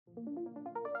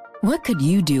What could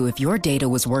you do if your data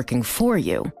was working for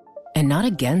you and not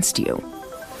against you?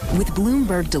 With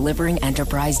Bloomberg delivering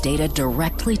enterprise data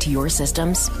directly to your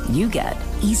systems, you get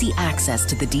easy access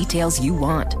to the details you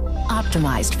want,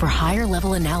 optimized for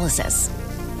higher-level analysis,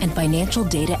 and financial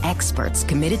data experts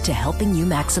committed to helping you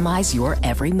maximize your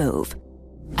every move.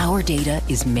 Our data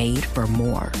is made for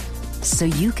more, so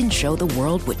you can show the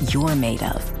world what you're made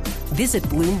of. Visit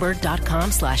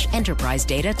Bloomberg.com/enterprise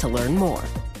data to learn more.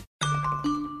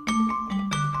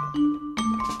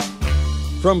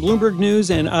 From Bloomberg News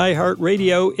and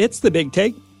iHeartRadio, it's The Big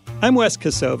Take. I'm Wes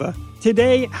Kosova.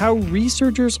 Today, how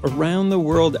researchers around the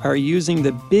world are using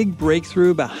the big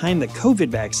breakthrough behind the COVID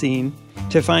vaccine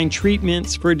to find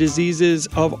treatments for diseases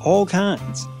of all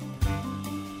kinds.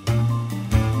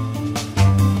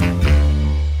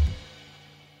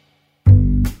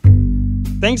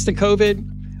 Thanks to COVID,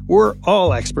 we're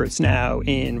all experts now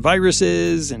in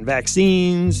viruses and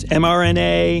vaccines,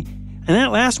 mRNA. And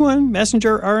that last one,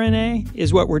 messenger RNA,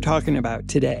 is what we're talking about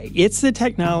today. It's the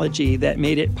technology that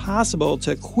made it possible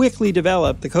to quickly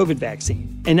develop the COVID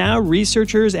vaccine. And now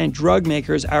researchers and drug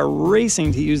makers are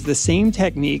racing to use the same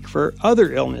technique for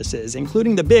other illnesses,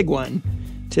 including the big one,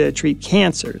 to treat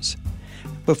cancers.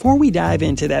 Before we dive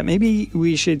into that, maybe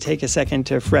we should take a second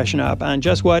to freshen up on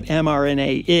just what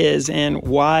mRNA is and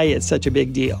why it's such a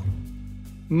big deal.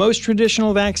 Most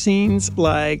traditional vaccines,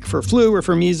 like for flu or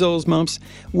for measles, mumps,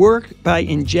 work by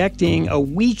injecting a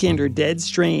weakened or dead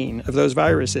strain of those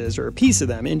viruses or a piece of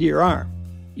them into your arm.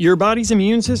 Your body's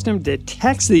immune system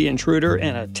detects the intruder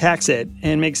and attacks it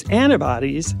and makes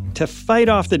antibodies to fight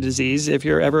off the disease if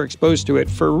you're ever exposed to it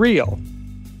for real.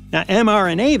 Now,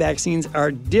 mRNA vaccines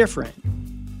are different.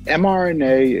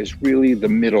 mRNA is really the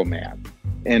middleman,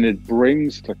 and it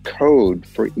brings the code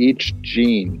for each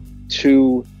gene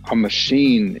to a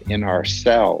machine in our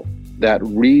cell that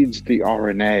reads the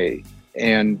RNA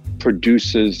and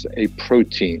produces a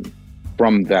protein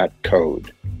from that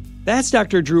code. That's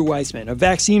Dr. Drew Weissman, a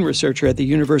vaccine researcher at the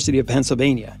University of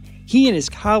Pennsylvania. He and his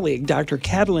colleague, Dr.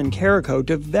 Katalin Karikó,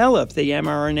 developed the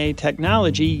mRNA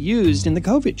technology used in the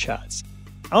COVID shots.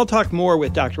 I'll talk more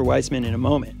with Dr. Weissman in a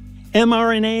moment.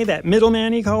 mRNA, that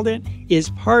middleman he called it,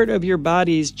 is part of your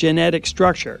body's genetic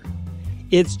structure.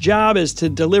 Its job is to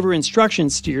deliver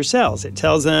instructions to your cells. It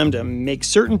tells them to make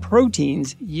certain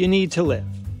proteins you need to live.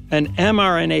 An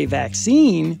mRNA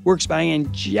vaccine works by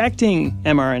injecting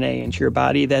mRNA into your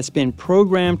body that's been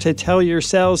programmed to tell your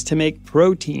cells to make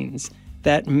proteins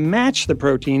that match the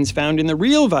proteins found in the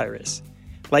real virus,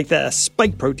 like the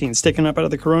spike protein sticking up out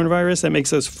of the coronavirus that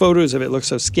makes those photos of it look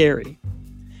so scary.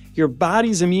 Your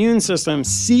body's immune system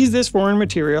sees this foreign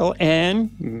material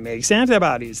and makes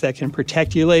antibodies that can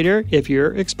protect you later if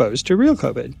you're exposed to real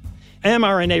COVID.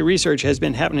 mRNA research has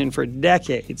been happening for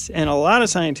decades, and a lot of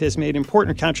scientists made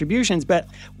important contributions, but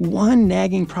one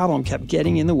nagging problem kept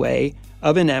getting in the way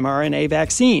of an mRNA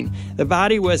vaccine. The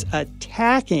body was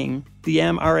attacking the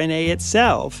mRNA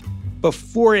itself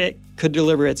before it could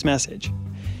deliver its message.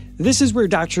 This is where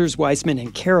Drs. Weissman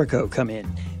and Karikó come in.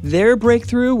 Their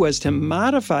breakthrough was to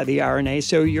modify the RNA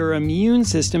so your immune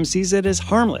system sees it as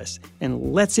harmless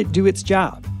and lets it do its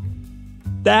job.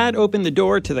 That opened the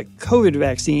door to the COVID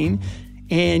vaccine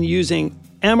and using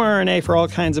mRNA for all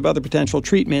kinds of other potential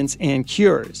treatments and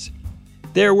cures.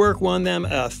 Their work won them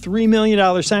a $3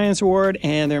 million science award,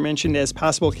 and they're mentioned as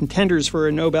possible contenders for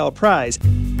a Nobel Prize.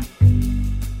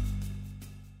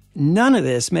 None of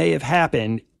this may have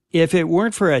happened if it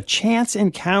weren't for a chance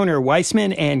encounter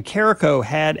Weissman and Karikó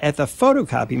had at the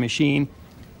photocopy machine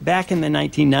back in the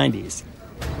 1990s.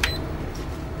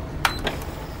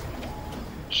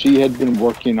 She had been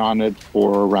working on it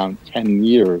for around 10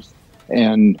 years,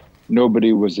 and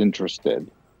nobody was interested.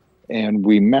 And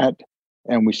we met,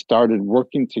 and we started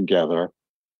working together,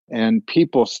 and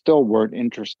people still weren't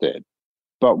interested.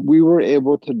 But we were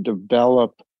able to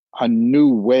develop a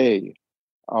new way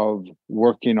of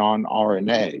working on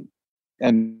RNA.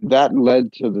 And that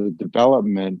led to the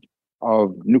development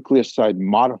of nucleoside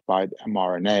modified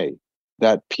mRNA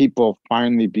that people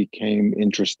finally became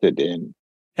interested in.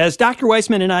 As Dr.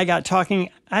 Weissman and I got talking,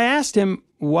 I asked him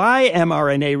why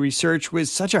mRNA research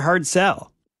was such a hard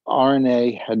sell.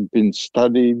 RNA had been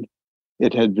studied,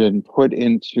 it had been put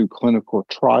into clinical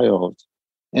trials,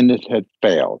 and it had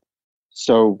failed.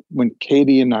 So when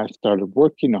Katie and I started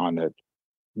working on it,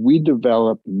 we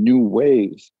developed new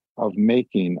ways of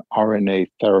making RNA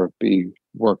therapy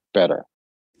work better.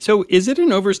 So is it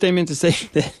an overstatement to say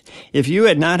that if you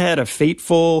had not had a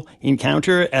fateful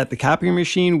encounter at the copy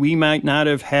machine, we might not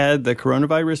have had the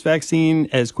coronavirus vaccine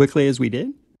as quickly as we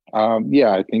did?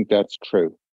 Yeah, I think that's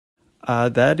true.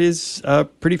 That is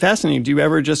pretty fascinating. Do you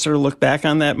ever just sort of look back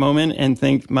on that moment and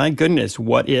think, my goodness,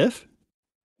 what if?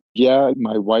 Yeah,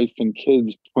 my wife and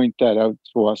kids point that out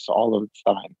to us all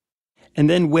the time. And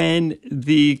then when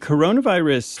the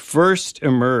coronavirus first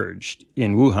emerged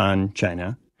in Wuhan,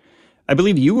 China, I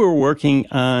believe you were working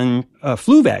on a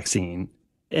flu vaccine,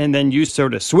 and then you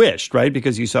sort of switched, right?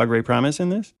 Because you saw great promise in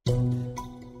this?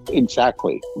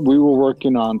 Exactly. We were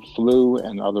working on flu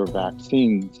and other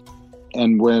vaccines.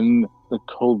 And when the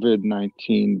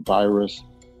COVID-19 virus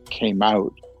came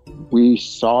out, we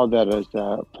saw that as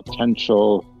a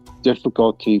potential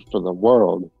difficulty for the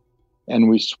world. And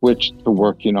we switched to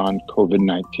working on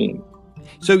COVID-19.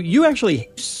 So you actually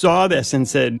saw this and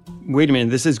said, wait a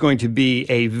minute, this is going to be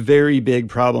a very big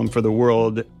problem for the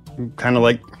world. Kind of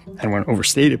like, I don't want to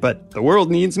overstate it, but the world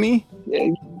needs me?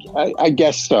 I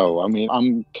guess so. I mean,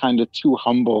 I'm kind of too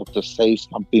humble to say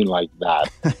something like that.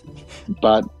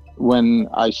 But when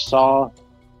I saw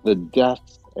the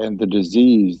deaths and the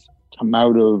disease come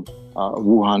out of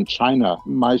Wuhan, China,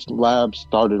 my lab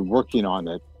started working on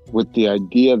it with the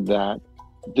idea that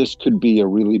this could be a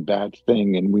really bad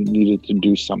thing and we needed to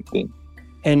do something.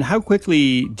 And how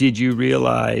quickly did you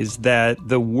realize that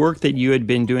the work that you had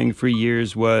been doing for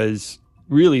years was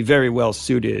really very well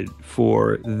suited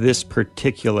for this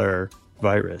particular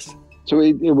virus? So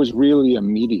it was really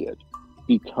immediate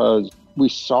because we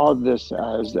saw this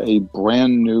as a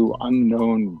brand new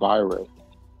unknown virus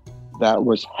that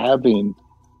was having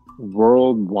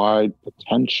worldwide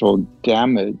potential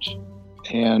damage,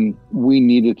 and we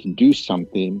needed to do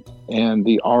something. And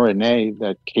the RNA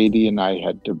that Katie and I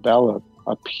had developed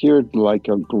appeared like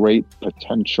a great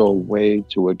potential way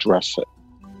to address it.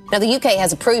 Now, the UK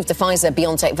has approved the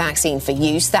Pfizer-BioNTech vaccine for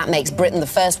use. That makes Britain the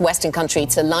first Western country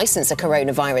to license a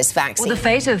coronavirus vaccine. Well, the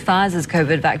fate of Pfizer's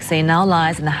COVID vaccine now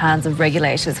lies in the hands of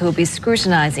regulators who will be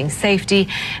scrutinizing safety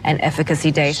and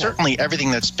efficacy data. Certainly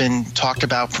everything that's been talked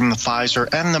about from the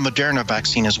Pfizer and the Moderna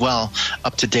vaccine as well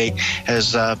up to date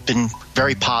has been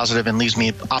very positive and leaves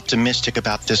me optimistic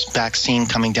about this vaccine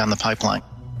coming down the pipeline.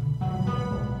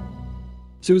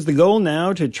 So is the goal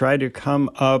now to try to come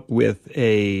up with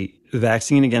a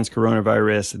vaccine against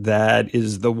coronavirus that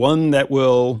is the one that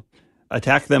will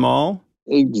attack them all?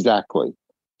 Exactly.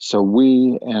 So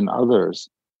we and others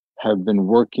have been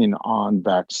working on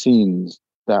vaccines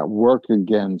that work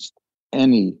against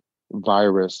any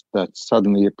virus that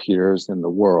suddenly appears in the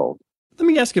world. Let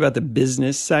me ask you about the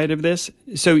business side of this.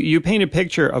 So you paint a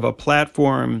picture of a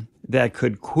platform that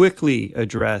could quickly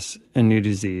address a new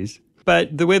disease.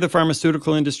 But the way the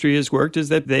pharmaceutical industry has worked is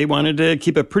that they wanted to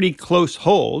keep a pretty close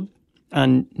hold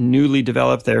on newly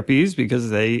developed therapies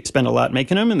because they spend a lot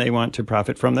making them and they want to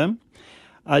profit from them.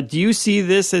 Do you see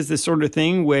this as the sort of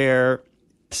thing where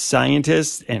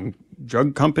scientists and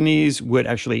drug companies would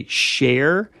actually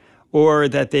share, or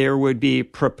that there would be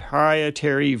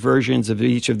proprietary versions of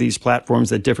each of these platforms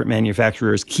that different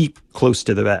manufacturers keep close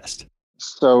to the vest?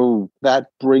 So that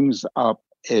brings up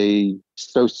a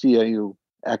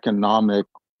socioeconomic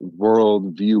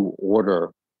worldview order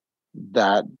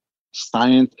that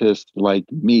scientists like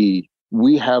me,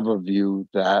 we have a view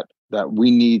that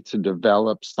we need to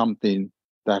develop something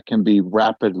that can be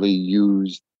rapidly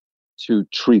used to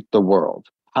treat the world.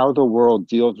 How the world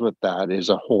deals with that is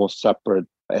a whole separate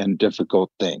and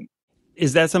difficult thing.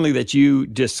 Is that something that you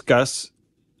discuss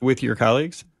with your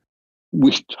colleagues?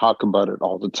 We talk about it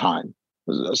all the time,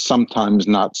 sometimes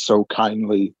not so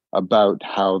kindly about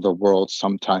how the world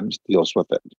sometimes deals with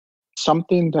it.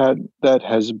 Something that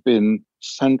has been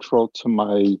central to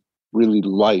my really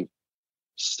life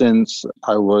since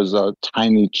I was a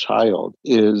tiny child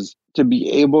is to be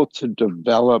able to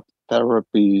develop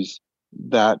therapies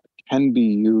that can be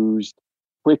used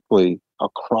quickly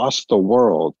across the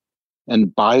world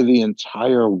and by the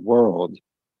entire world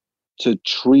to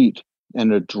treat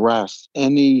and address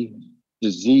any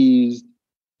disease,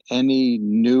 any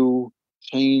new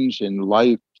change in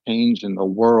life, change in the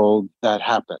world that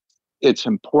happens. It's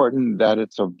important that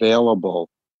it's available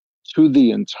to the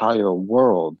entire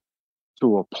world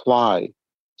to apply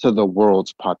to the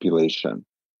world's population,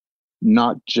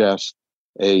 not just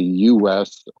a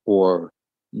US or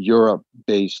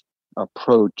Europe-based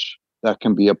approach that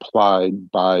can be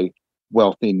applied by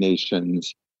wealthy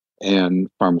nations and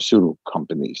pharmaceutical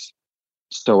companies.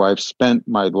 So I've spent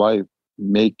my life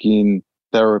making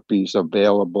therapies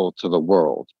available to the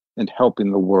world and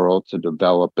helping the world to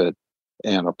develop it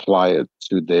and apply it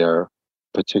to their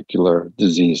particular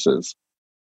diseases.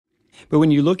 But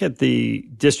when you look at the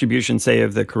distribution, say,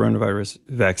 of the coronavirus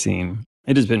vaccine,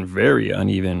 It has been very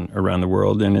uneven around the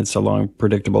world, and it's along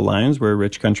predictable lines where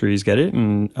rich countries get it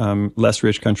and less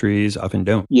rich countries often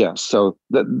don't. Yeah, so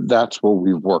that's what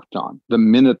we worked on. The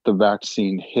minute the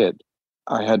vaccine hit,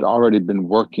 I had already been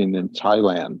working in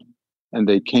Thailand, and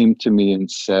they came to me and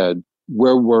said,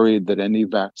 we're worried that any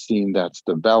vaccine that's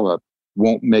developed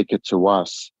won't make it to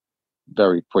us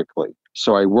very quickly.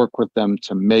 So I work with them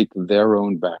to make their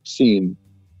own vaccine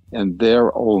and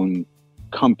their own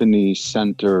company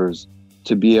centers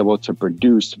to be able to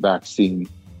produce vaccine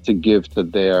to give to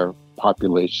their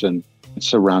population and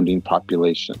surrounding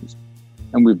populations.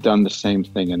 And we've done the same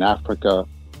thing in Africa,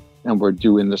 and we're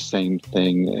doing the same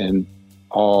thing in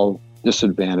all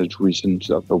disadvantaged regions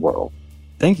of the world.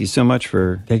 Thank you so much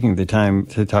for taking the time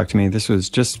to talk to me. This was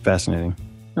just fascinating.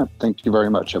 Thank you very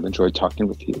much. I've enjoyed talking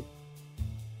with you.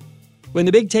 When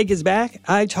The Big Take is back,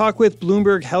 I talk with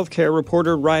Bloomberg healthcare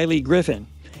reporter Riley Griffin.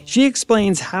 She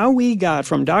explains how we got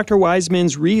from Dr.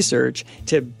 Wiseman's research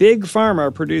to Big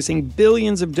Pharma producing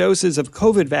billions of doses of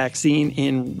COVID vaccine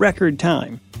in record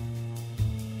time.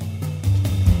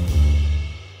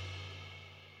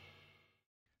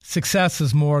 Success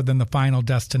is more than the final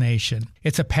destination.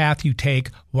 It's a path you take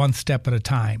one step at a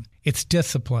time. It's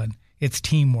discipline, it's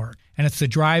teamwork, and it's the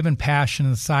drive and passion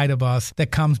inside of us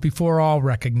that comes before all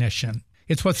recognition.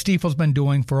 It's what Stifel's been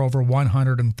doing for over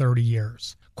 130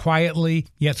 years. Quietly,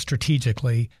 yet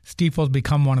strategically, Stifel's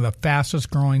become one of the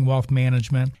fastest-growing wealth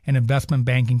management and investment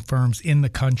banking firms in the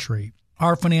country.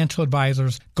 Our financial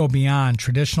advisors go beyond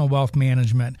traditional wealth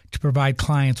management to provide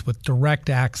clients with direct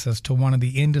access to one of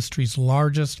the industry's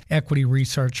largest equity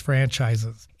research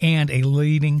franchises and a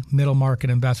leading middle-market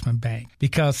investment bank,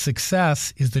 because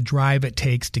success is the drive it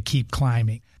takes to keep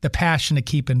climbing, the passion to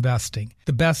keep investing,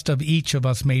 the best of each of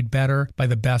us made better by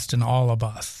the best in all of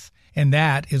us. And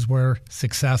that is where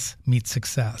success meets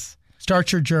success.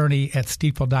 Start your journey at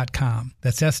Stifel.com.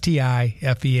 That's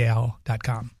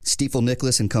STIFEL.com. Stifel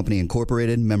Nicholas and Company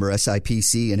Incorporated, member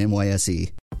SIPC and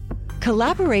NYSE.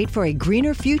 Collaborate for a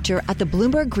greener future at the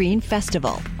Bloomberg Green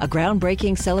Festival, a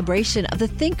groundbreaking celebration of the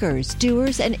thinkers,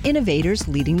 doers, and innovators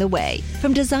leading the way.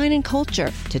 From design and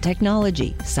culture to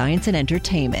technology, science, and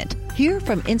entertainment. Hear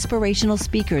from inspirational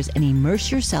speakers and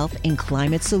immerse yourself in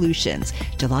climate solutions.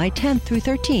 July 10th through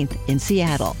 13th in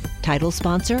Seattle. Title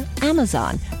sponsor,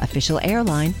 Amazon. Official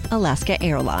airline, Alaska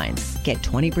Airlines. Get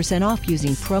 20% off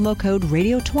using promo code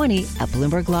radio20 at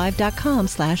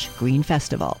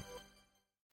BloombergLive.com/greenfestival.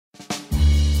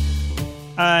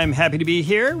 I'm happy to be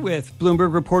here with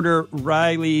Bloomberg reporter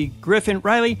Riley Griffin.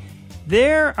 Riley,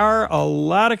 there are a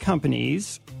lot of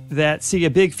companies that see a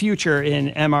big future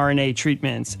in mRNA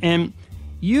treatments, and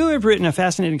you have written a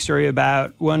fascinating story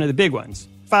about one of the big ones,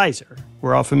 Pfizer.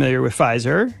 We're all familiar with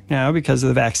Pfizer now because of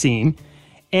the vaccine,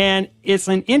 and it's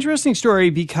an interesting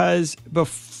story because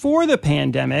before the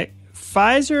pandemic,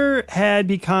 Pfizer had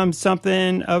become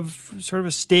something of sort of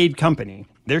a staid company.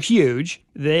 They're huge.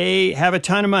 They have a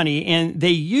ton of money, and they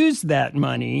use that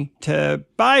money to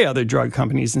buy other drug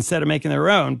companies instead of making their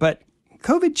own. But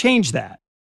COVID changed that.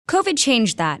 COVID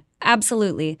changed that.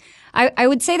 Absolutely. I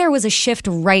would say there was a shift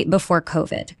right before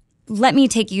COVID. Let me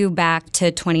take you back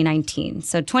to 2019.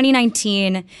 So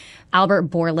 2019, Albert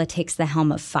Bourla takes the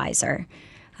helm of Pfizer.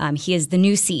 He is the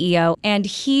new CEO, and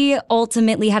he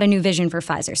ultimately had a new vision for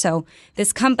Pfizer. So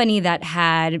this company that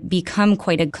had become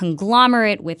quite a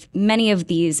conglomerate with many of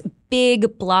these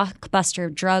big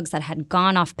blockbuster drugs that had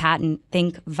gone off patent,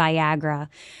 think Viagra,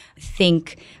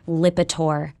 think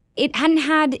Lipitor. It hadn't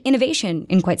had innovation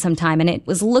in quite some time, and it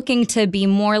was looking to be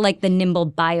more like the nimble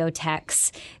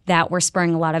biotechs that were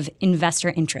spurring a lot of investor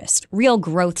interest, real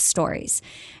growth stories.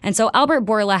 And so Albert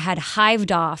Bourla had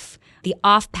hived off the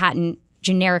off-patent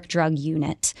generic drug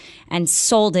unit and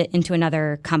sold it into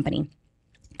another company.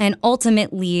 And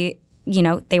ultimately,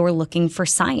 they were looking for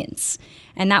science.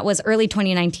 And that was early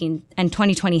 2019, and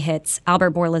 2020 hits.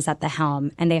 Albert Bourla's at the helm,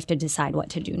 and they have to decide what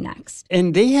to do next.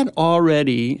 And they had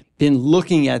already been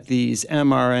looking at these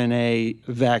mRNA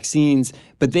vaccines,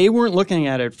 but they weren't looking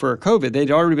at it for COVID.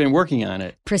 They'd already been working on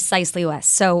it. Precisely, Wes.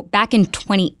 So back in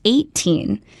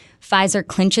 2018, Pfizer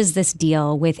clinches this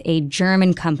deal with a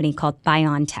German company called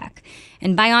BioNTech.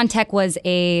 And BioNTech was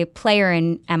a player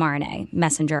in mRNA,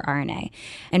 messenger RNA.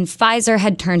 And Pfizer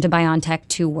had turned to BioNTech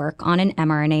to work on an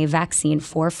mRNA vaccine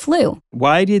for flu.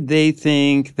 Why did they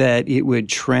think that it would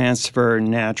transfer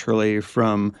naturally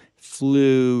from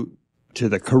flu to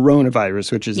the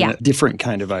coronavirus, which is a different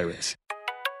kind of virus?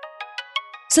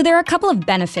 So there are a couple of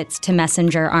benefits to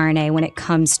messenger RNA when it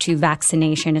comes to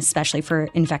vaccination, especially for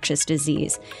infectious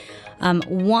disease.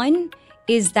 One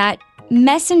is that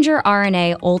messenger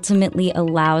RNA ultimately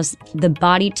allows the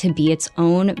body to be its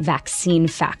own vaccine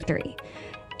factory.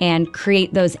 and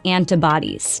create those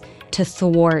antibodies to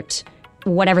thwart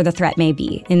whatever the threat may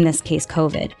be, in this case,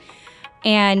 COVID.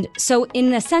 And so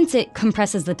in a sense, it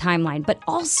compresses the timeline, but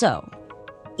also,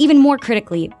 even more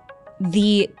critically,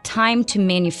 the time to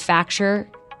manufacture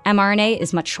mRNA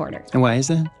is much shorter. And why is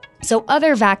that? So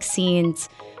other vaccines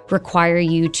require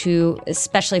you to,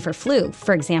 especially for flu,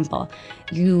 for example,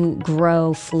 you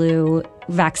grow flu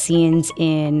vaccines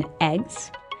in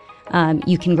eggs.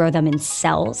 You can grow them in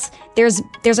cells. There's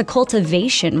a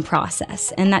cultivation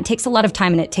process, and that takes a lot of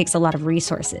time and it takes a lot of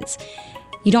resources.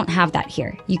 You don't have that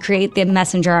here. You create the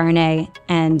messenger RNA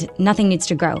and nothing needs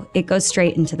to grow. It goes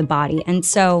straight into the body. And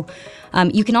so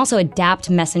you can also adapt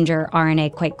messenger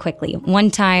RNA quite quickly.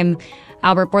 One time,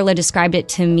 Albert Bourla described it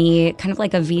to me kind of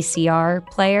like a VCR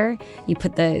player. You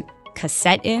put the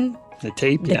cassette in. The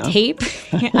tape, The tape.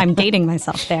 I'm dating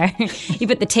myself there. You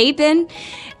put the tape in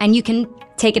and you can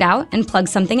take it out and plug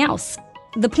something else.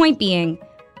 The point being,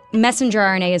 messenger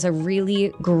RNA is a really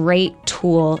great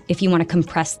tool if you want to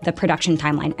compress the production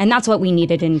timeline. And that's what we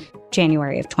needed in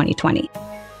January of 2020.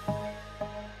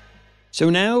 So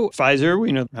now Pfizer,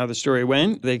 we know how the story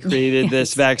went. They created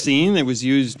this vaccine that was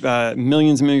used by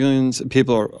millions and millions of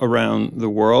people around the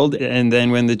world. And then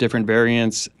when the different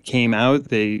variants came out,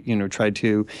 they, tried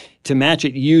to match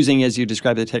it using, as you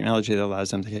described, the technology that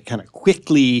allows them to kind of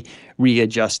quickly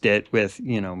readjust it with,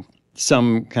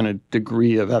 some kind of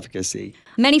degree of efficacy.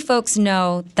 Many folks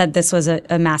know that this was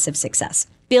a massive success.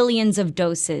 Billions of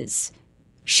doses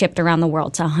shipped around the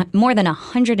world to more than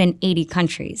 180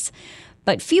 countries.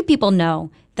 But few people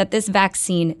know that this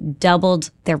vaccine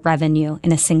doubled their revenue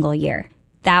in a single year.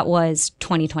 That was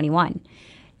 2021.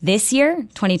 This year,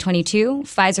 2022,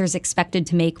 Pfizer is expected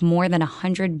to make more than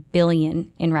 $100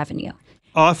 billion in revenue.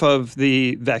 Off of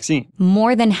the vaccine.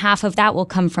 More than half of that will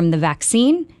come from the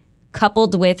vaccine,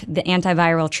 coupled with the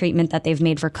antiviral treatment that they've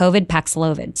made for COVID,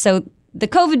 Paxlovid. So the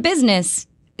COVID business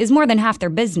is more than half their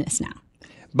business now.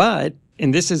 But,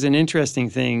 and this is an interesting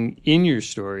thing in your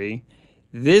story,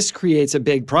 this creates a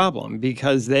big problem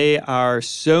because they are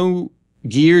so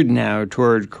geared now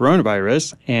toward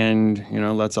coronavirus. And,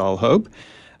 let's all hope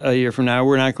a year from now,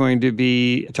 we're not going to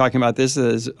be talking about this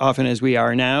as often as we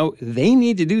are now. They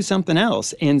need to do something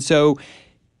else. And so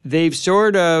they've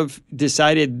sort of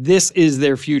decided this is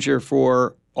their future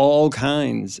for all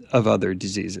kinds of other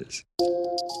diseases.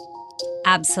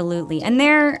 Absolutely. And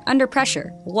they're under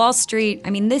pressure. Wall Street,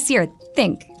 this year,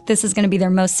 think this is going to be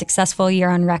their most successful year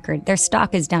on record. Their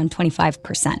stock is down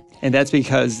 25%. And that's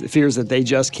because fears that they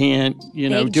just can't,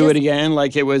 do it again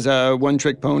like it was a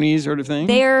one-trick pony sort of thing?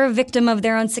 They're a victim of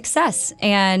their own success.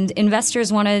 And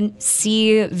investors want to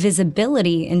see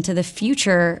visibility into the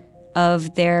future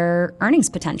of their earnings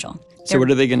potential. So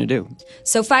what are they going to do?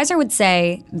 So Pfizer would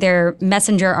say their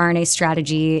messenger RNA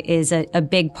strategy is a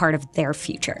big part of their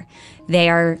future. They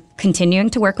are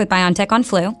continuing to work with BioNTech on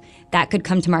flu. That could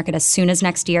come to market as soon as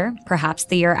next year, perhaps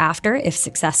the year after, if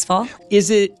successful. Is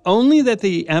it only that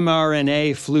the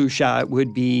mRNA flu shot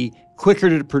would be quicker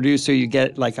to produce so you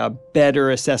get like a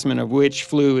better assessment of which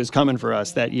flu is coming for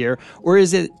us that year? Or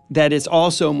is it that it's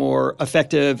also more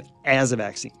effective as a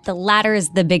vaccine? The latter is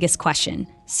the biggest question.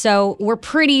 So we're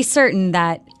pretty certain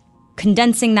that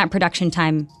condensing that production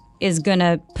time is going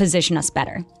to position us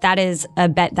better. That is a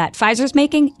bet that Pfizer's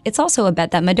making. It's also a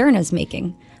bet that Moderna's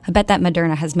making. A bet that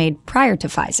Moderna has made prior to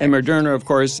Pfizer. And Moderna, of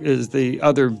course, is the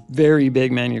other very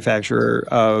big manufacturer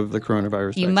of the coronavirus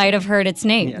vaccine. You might have heard its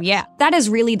name. Yes. Yeah. That is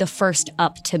really the first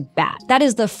up to bat. That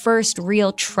is the first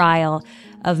real trial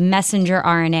of messenger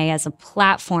RNA as a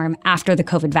platform after the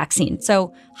COVID vaccine.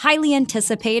 So highly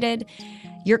anticipated.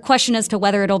 Your question as to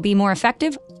whether it'll be more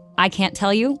effective, I can't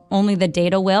tell you. Only the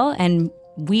data will, and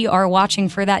we are watching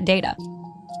for that data.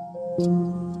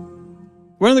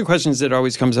 One of the questions that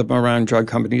always comes up around drug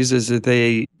companies is that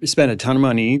they spend a ton of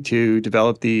money to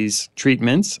develop these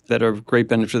treatments that are of great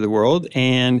benefit to the world.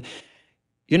 And,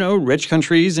 rich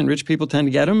countries and rich people tend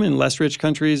to get them, and less rich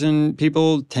countries and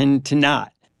people tend to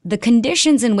not. The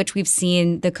conditions in which we've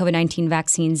seen the COVID-19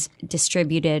 vaccines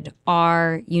distributed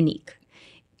are unique.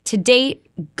 To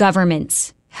date,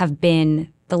 governments have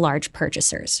been the large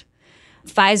purchasers.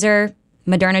 Pfizer,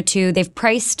 Moderna too, they've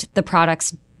priced the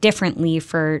products differently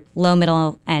for low,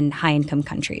 middle, and high-income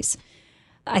countries.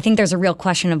 I think there's a real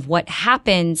question of what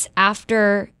happens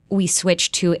after we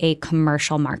switch to a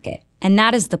commercial market. And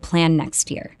that is the plan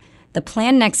next year. The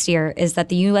plan next year is that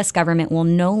the U.S. government will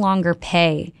no longer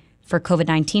pay for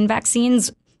COVID-19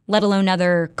 vaccines, let alone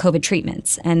other COVID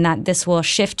treatments, and that this will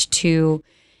shift to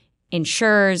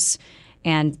insurers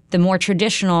and the more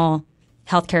traditional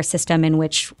healthcare system in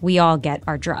which we all get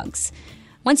our drugs.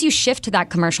 Once you shift to that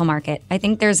commercial market, I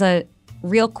think there's a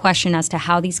real question as to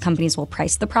how these companies will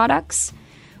price the products,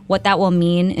 what that will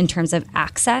mean in terms of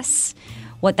access,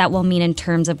 what that will mean in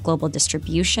terms of global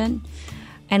distribution,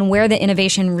 and where the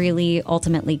innovation really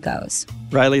ultimately goes.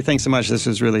 Riley, thanks so much. This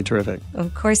was really terrific.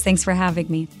 Of course, thanks for having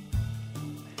me.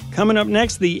 Coming up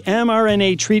next, the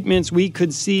mRNA treatments we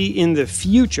could see in the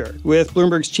future with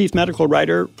Bloomberg's chief medical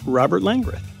writer, Robert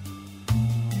Langreth.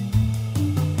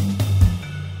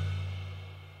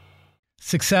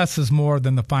 Success is more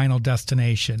than the final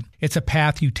destination. It's a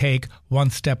path you take one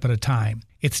step at a time.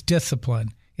 It's discipline,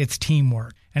 it's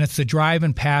teamwork, and it's the drive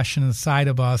and passion inside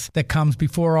of us that comes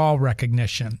before all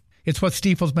recognition. It's what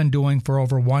Stifel's been doing for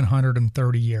over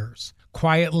 130 years.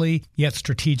 Quietly, yet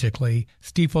strategically,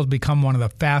 Stifel's become one of the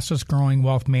fastest-growing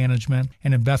wealth management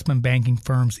and investment banking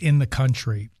firms in the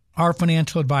country. Our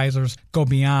financial advisors go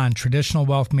beyond traditional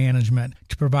wealth management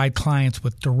to provide clients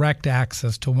with direct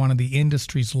access to one of the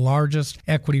industry's largest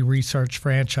equity research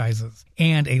franchises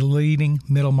and a leading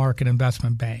middle-market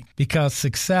investment bank, because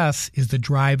success is the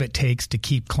drive it takes to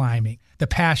keep climbing, the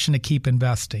passion to keep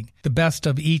investing, the best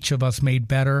of each of us made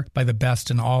better by the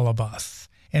best in all of us.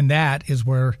 And that is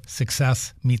where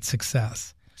success meets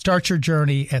success. Start your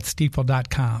journey at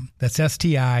Stifel.com. That's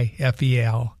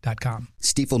Stifel.com.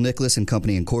 Stifel Nicholas and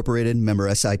Company Incorporated, member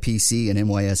SIPC and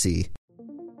NYSE.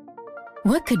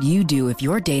 What could you do if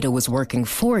your data was working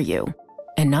for you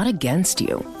and not against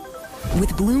you?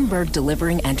 With Bloomberg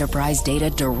delivering enterprise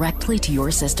data directly to your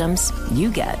systems,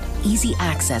 you get easy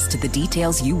access to the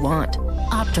details you want,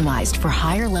 optimized for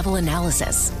higher-level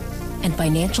analysis, and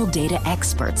financial data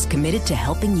experts committed to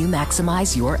helping you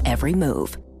maximize your every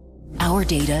move. Our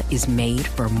data is made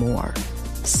for more,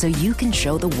 so you can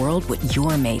show the world what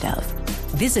you're made of.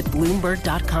 Visit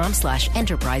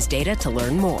Bloomberg.com/enterprise data to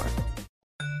learn more.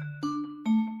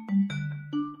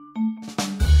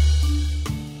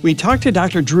 We talked to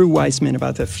Dr. Drew Weissman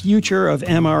about the future of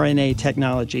mRNA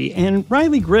technology and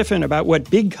Riley Griffin about what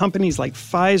big companies like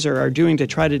Pfizer are doing to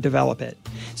try to develop it.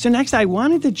 So next, I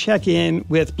wanted to check in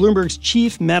with Bloomberg's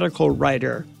chief medical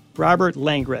writer, Robert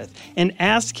Langreth, and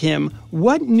ask him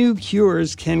what new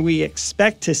cures can we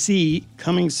expect to see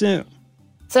coming soon.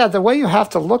 So the way you have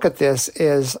to look at this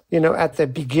is, at the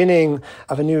beginning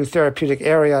of a new therapeutic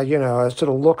area, it sort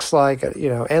of looks like,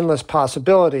 endless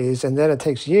possibilities. And then it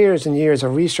takes years and years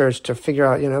of research to figure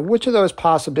out, which of those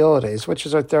possibilities, which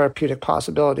is our therapeutic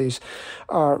possibilities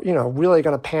are, really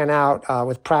going to pan out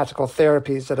with practical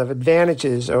therapies that have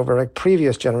advantages over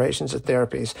previous generations of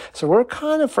therapies. So we're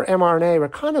kind of, for mRNA, we're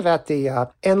kind of at the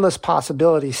endless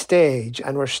possibility stage.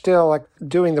 And we're still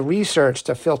doing the research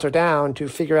to filter down to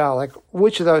figure out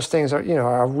which of those things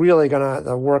are really going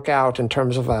to work out in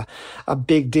terms of a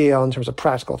big deal in terms of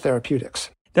practical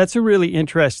therapeutics. That's a really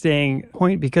interesting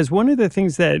point, because one of the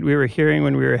things that we were hearing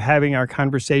when we were having our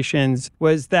conversations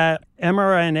was that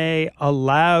mRNA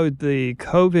allowed the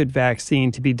COVID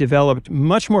vaccine to be developed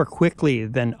much more quickly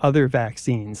than other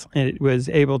vaccines. And it was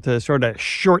able to sort of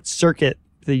short circuit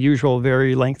the usual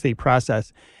very lengthy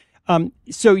process.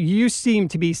 So you seem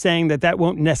to be saying that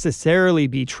won't necessarily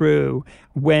be true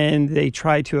when they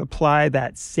try to apply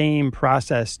that same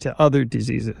process to other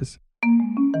diseases.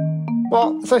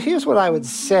 Well, so here's what I would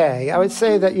say. I would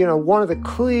say that, one of the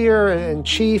clear and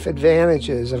chief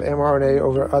advantages of mRNA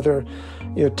over other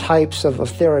types of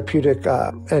therapeutic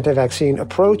anti-vaccine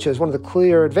approaches, one of the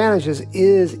clear advantages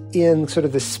is in sort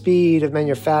of the speed of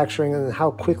manufacturing and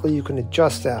how quickly you can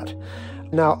adjust that.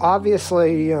 Now,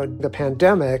 obviously, the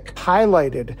pandemic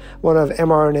highlighted one of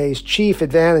mRNA's chief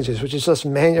advantages, which is just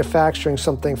manufacturing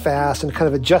something fast and kind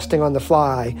of adjusting on the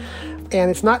fly. And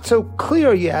it's not so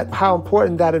clear yet how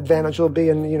important that advantage will be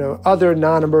in, other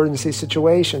non-emergency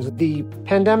situations. The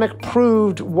pandemic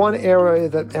proved one area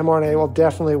that mRNA will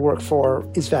definitely work for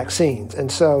is vaccines.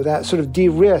 And so that sort of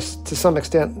de-risked, to some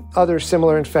extent, other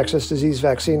similar infectious disease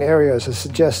vaccine areas to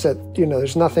suggest that,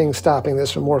 there's nothing stopping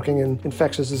this from working in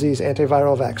infectious disease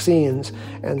antiviral vaccines.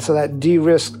 And so that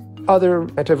de-risked other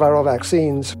antiviral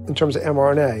vaccines in terms of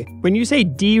mRNA. When you say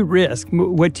de-risk,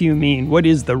 what do you mean? What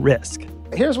is the risk?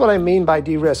 Here's what I mean by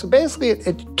de-risk. Basically,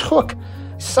 it took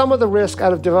some of the risk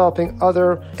out of developing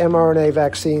other mRNA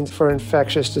vaccines for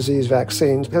infectious disease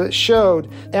vaccines, because it showed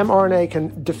mRNA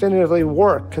can definitively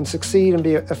work, can succeed and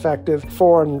be effective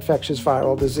for an infectious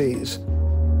viral disease.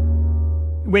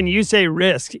 When you say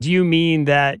risk, do you mean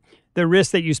that the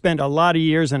risk that you spend a lot of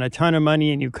years and a ton of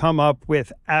money and you come up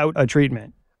without a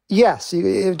treatment? Yes,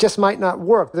 it just might not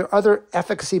work. There are other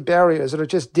efficacy barriers that are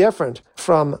just different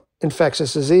from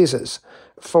infectious diseases.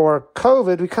 For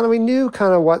COVID, we knew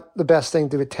what the best thing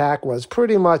to attack was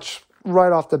pretty much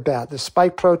right off the bat. The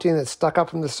spike protein that stuck up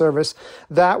from the surface,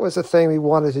 that was the thing we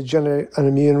wanted to generate an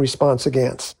immune response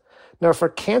against. Now, for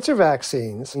cancer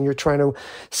vaccines, and you're trying to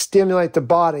stimulate the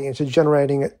body into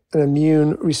generating an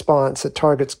immune response that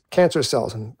targets cancer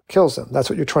cells and kills them. That's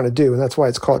what you're trying to do, and that's why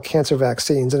it's called cancer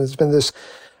vaccines. And it's been this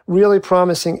really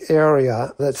promising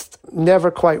area that's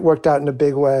never quite worked out in a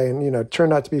big way and,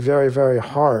 turned out to be very, very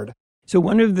hard. So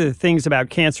one of the things about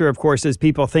cancer, of course, is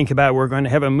people think about we're going to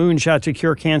have a moonshot to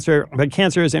cure cancer, but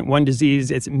cancer isn't one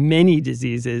disease, it's many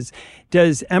diseases.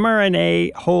 Does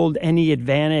mRNA hold any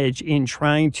advantage in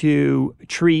trying to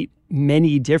treat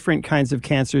many different kinds of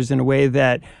cancers in a way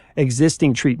that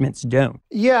existing treatments don't?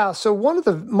 Yeah, so one of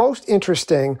the most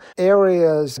interesting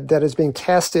areas that is being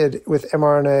tested with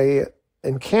mRNA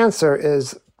in cancer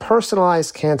is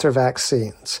personalized cancer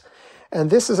vaccines. And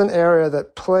this is an area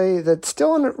that's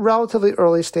still in relatively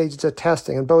early stages of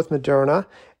testing, and both Moderna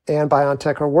and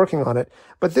BioNTech are working on it.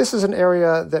 But this is an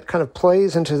area that kind of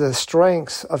plays into the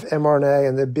strengths of mRNA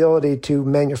and the ability to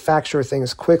manufacture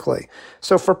things quickly.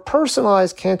 So for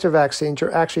personalized cancer vaccines,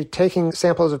 you're actually taking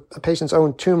samples of a patient's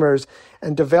own tumors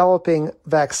and developing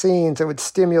vaccines that would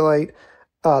stimulate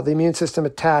the immune system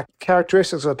attack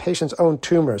characteristics of a patient's own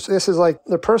tumors. This is like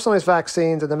the personalized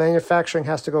vaccines, and the manufacturing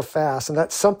has to go fast. And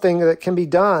that's something that can be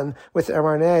done with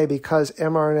mRNA because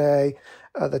mRNA,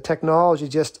 the technology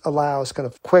just allows kind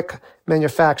of quick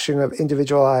manufacturing of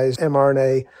individualized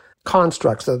mRNA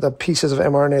constructs, the pieces of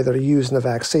mRNA that are used in the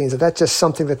vaccines. And that's just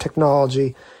something the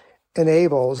technology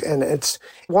enables. And it's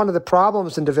one of the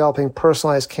problems in developing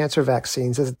personalized cancer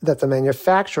vaccines is that the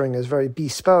manufacturing is very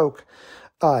bespoke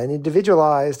and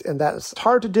individualized, and that's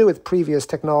hard to do with previous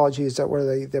technologies where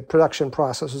the production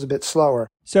process was a bit slower.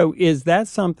 So is that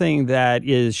something that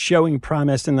is showing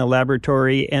promise in the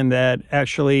laboratory and that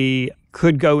actually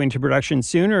could go into production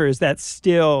sooner, or is that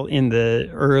still in the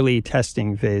early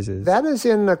testing phases? That is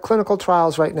in clinical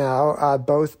trials right now,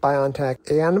 both BioNTech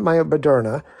and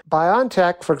Moderna.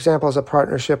 BioNTech, for example, is a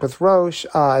partnership with Roche,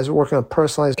 is working on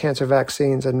personalized cancer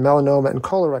vaccines in melanoma and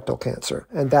colorectal cancer,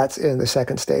 and that's in the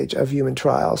second stage of human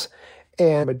trials.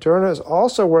 And Moderna is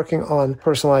also working on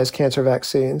personalized cancer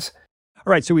vaccines. All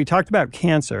right, so we talked about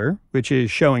cancer, which is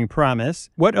showing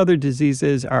promise. What other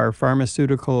diseases are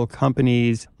pharmaceutical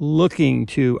companies looking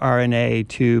to RNA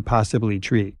to possibly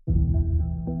treat?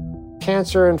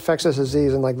 Cancer, infectious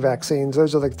disease, and vaccines,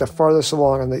 those are the farthest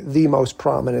along and the most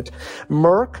prominent.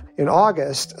 Merck, in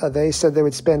August, they said they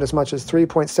would spend as much as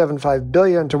 $3.75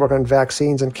 billion to work on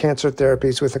vaccines and cancer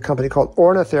therapies with a company called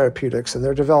Orna Therapeutics, and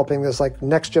they're developing this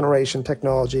next generation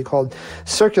technology called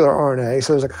circular RNA.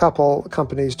 So there's a couple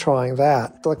companies trying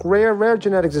that. Rare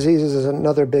genetic diseases is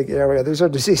another big area. These are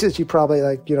diseases you probably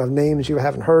names you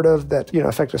haven't heard of that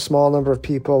affect a small number of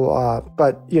people,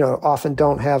 but often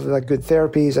don't have good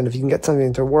therapies. And if you can get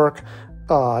something to work,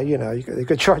 you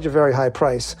could charge a very high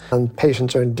price, and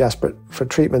patients are desperate for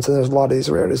treatments, and there's a lot of these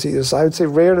rare diseases. I would say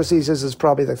rare diseases is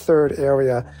probably the third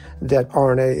area that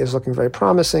RNA is looking very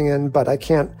promising in, but I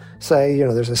can't say,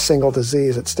 there's a single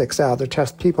disease that sticks out.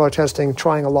 People are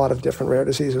trying a lot of different rare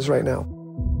diseases right now.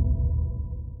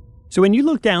 So when you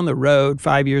look down the road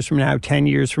 5 years from now, 10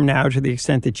 years from now, to the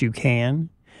extent that you can,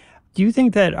 do you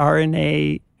think that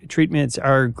RNA treatments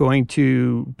are going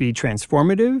to be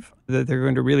transformative, that they're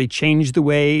going to really change the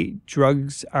way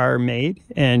drugs are made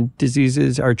and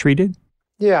diseases are treated?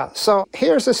 Yeah, so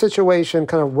here's the situation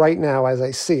kind of right now as I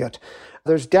see it.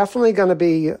 There's definitely going to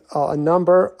be a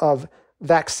number of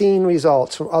vaccine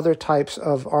results from other types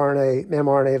of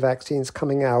mRNA vaccines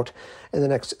coming out in the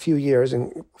next few years,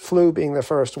 and flu being the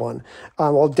first one.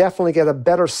 We'll definitely get a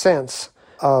better sense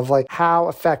of how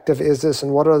effective is this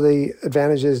and what are the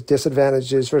advantages,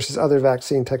 disadvantages versus other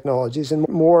vaccine technologies in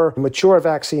more mature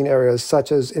vaccine areas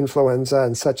such as influenza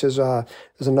and such as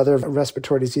there's another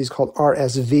respiratory disease called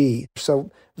RSV. So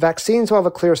vaccines will have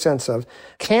a clear sense of.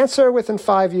 Cancer within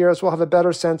 5 years, we'll have a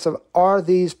better sense of, are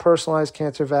these personalized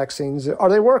cancer vaccines, are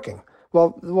they working?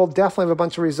 Well, we'll definitely have a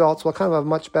bunch of results. We'll kind of have a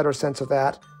much better sense of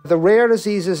that. The rare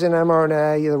diseases in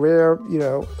mRNA, the rare,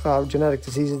 genetic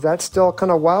diseases, that's still kind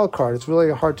of wild card. It's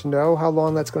really hard to know how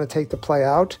long that's going to take to play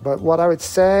out. But what I would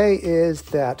say is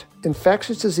that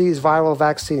infectious disease viral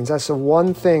vaccines, that's the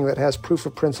one thing that has proof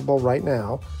of principle right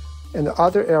now. In the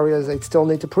other areas, they still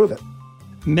need to prove it.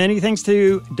 Many thanks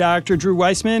to Dr. Drew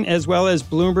Weissman, as well as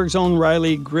Bloomberg's own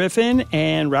Riley Griffin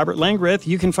and Robert Langreth.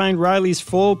 You can find Riley's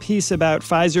full piece about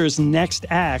Pfizer's next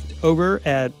act over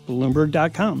at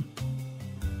Bloomberg.com.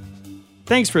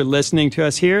 Thanks for listening to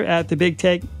us here at The Big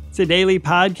Take. It's a daily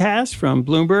podcast from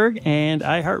Bloomberg and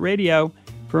iHeartRadio.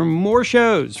 For more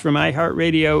shows from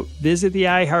iHeartRadio, visit the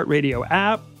iHeartRadio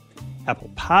app,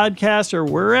 Apple Podcasts, or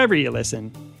wherever you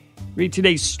listen. Read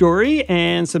today's story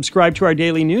and subscribe to our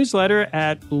daily newsletter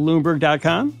at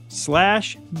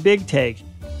Bloomberg.com/BigTake.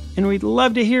 and we'd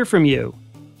love to hear from you.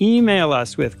 Email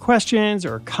us with questions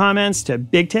or comments to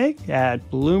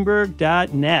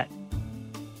bigtake@bloomberg.net.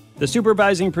 The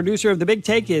supervising producer of The Big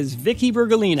Take is Vicky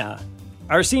Bergolina.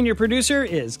 Our senior producer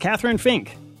is Catherine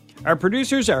Fink. Our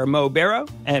producers are Mo Barrow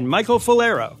and Michael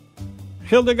Falero.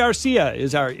 Hilda Garcia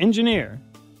is our engineer.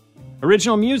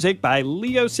 Original music by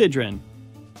Leo Sidran.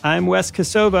 I'm Wes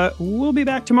Kosova. We'll be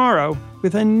back tomorrow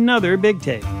with another Big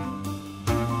Take.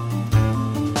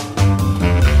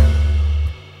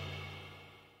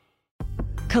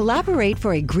 Collaborate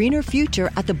for a greener future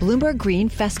at the Bloomberg Green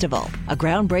Festival, a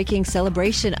groundbreaking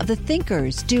celebration of the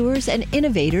thinkers, doers, and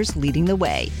innovators leading the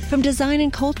way. From design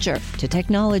and culture to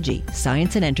technology,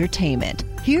 science, and entertainment.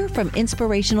 Hear from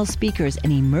inspirational speakers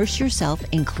and immerse yourself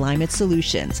in climate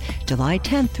solutions. July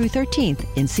 10th through 13th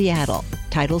in Seattle.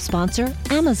 Title sponsor,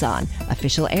 Amazon.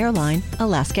 Official airline,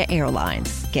 Alaska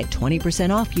Airlines. Get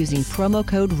 20% off using promo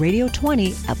code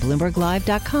radio20 at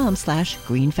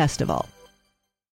BloombergLive.com/Green Festival.